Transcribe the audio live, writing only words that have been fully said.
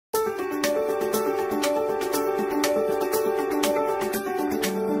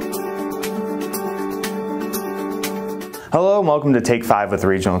Hello and welcome to Take 5 with the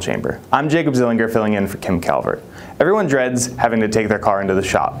Regional Chamber. I'm Jacob Zillinger filling in for Kim Calvert. Everyone dreads having to take their car into the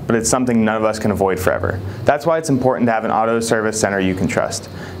shop, but it's something none of us can avoid forever. That's why it's important to have an auto service center you can trust.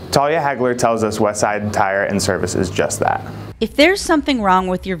 Talia Hagler tells us Westside Tire and Service is just that. If there's something wrong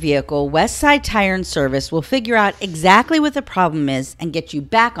with your vehicle, Westside Tire and Service will figure out exactly what the problem is and get you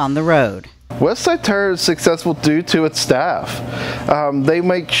back on the road. Westside Tire is successful due to its staff. They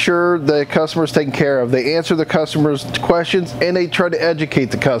make sure the customer is taken care of. They answer the customers' questions and they try to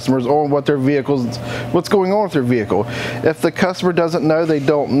educate the customers on what's going on with their vehicle. If the customer doesn't know, they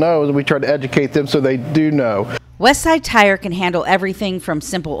don't know, we try to educate them so they do know. Westside Tire can handle everything from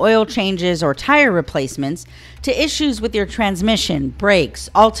simple oil changes or tire replacements to issues with your transmission, brakes,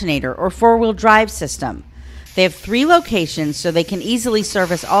 alternator, or four-wheel drive system. They have 3 locations so they can easily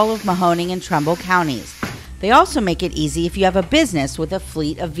service all of Mahoning and Trumbull counties. They also make it easy if you have a business with a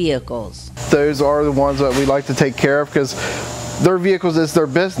fleet of vehicles. Those are the ones that we like to take care of because their vehicles is their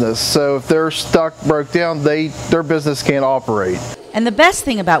business. So if they're stuck, broke down, their business can't operate. And the best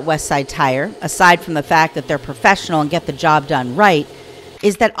thing about Westside Tire, aside from the fact that they're professional and get the job done right,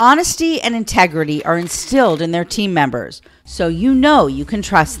 is that honesty and integrity are instilled in their team members, so you know you can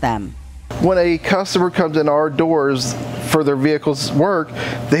trust them. When a customer comes in our doors for their vehicle's work,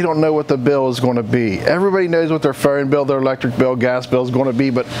 they don't know what the bill is going to be. Everybody knows what their phone bill, their electric bill, gas bill is going to be,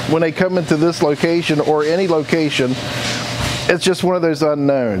 but when they come into this location or any location, it's just one of those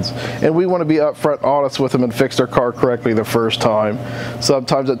unknowns. And we want to be upfront honest with them and fix their car correctly the first time.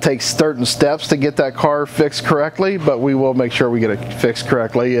 Sometimes it takes certain steps to get that car fixed correctly, but we will make sure we get it fixed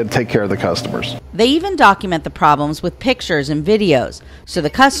correctly and take care of the customers. They even document the problems with pictures and videos so the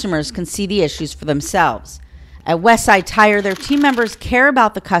customers can see the issues for themselves. At Westside Tire, their team members care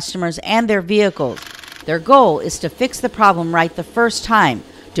about the customers and their vehicles. Their goal is to fix the problem right the first time,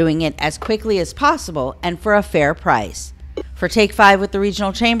 doing it as quickly as possible and for a fair price. For Take 5 with the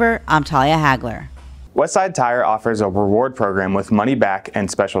Regional Chamber, I'm Talia Hagler. Westside Tire offers a reward program with money back and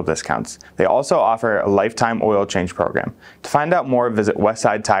special discounts. They also offer a lifetime oil change program. To find out more, visit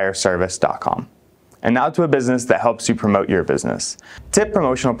westsidetireservice.com. And now to a business that helps you promote your business. Tip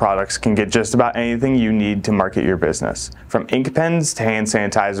Promotional Products can get just about anything you need to market your business, from ink pens to hand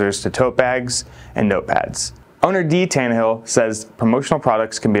sanitizers to tote bags and notepads. Owner Dee Tannehill says promotional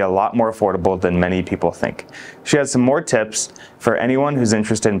products can be a lot more affordable than many people think. She has some more tips for anyone who's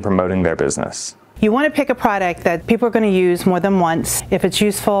interested in promoting their business. You want to pick a product that people are going to use more than once. If it's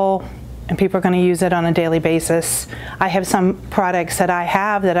useful and people are going to use it on a daily basis. I have some products that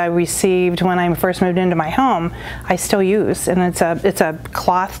I received when I first moved into my home, I still use, and it's a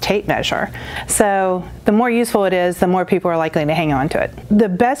cloth tape measure. So the more useful it is, the more people are likely to hang on to it. The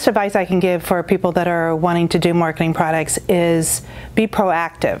best advice I can give for people that are wanting to do marketing products is be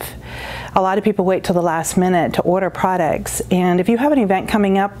proactive. A lot of people wait till the last minute to order products, and if you have an event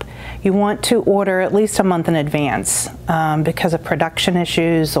coming up, you want to order at least a month in advance because of production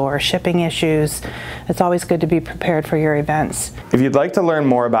issues or shipping issues. It's always good to be prepared for your events. If you'd like to learn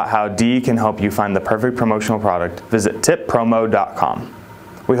more about how Dee can help you find the perfect promotional product, visit tippromo.com.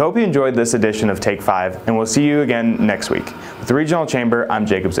 We hope you enjoyed this edition of Take 5, and we'll see you again next week. With the Regional Chamber, I'm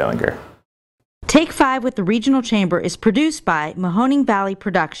Jacob Zillinger. Take 5 with the Regional Chamber is produced by Mahoning Valley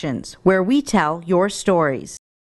Productions, where we tell your stories.